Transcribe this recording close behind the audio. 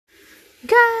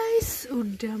Guys,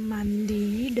 udah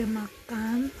mandi, udah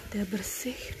makan, udah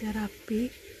bersih, udah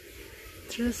rapi.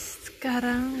 Terus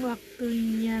sekarang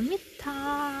waktunya me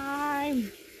time.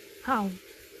 How?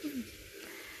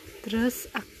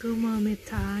 Terus aku mau me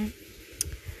time.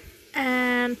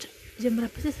 And jam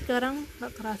berapa sih sekarang?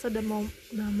 Gak kerasa udah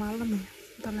malam ya.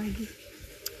 Bentar lagi.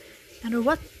 And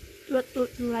what would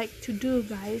you like to do,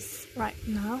 guys, right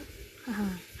now?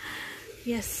 Haha.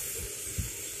 Yes.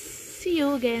 See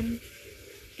you again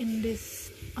in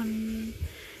this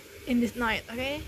night, okay?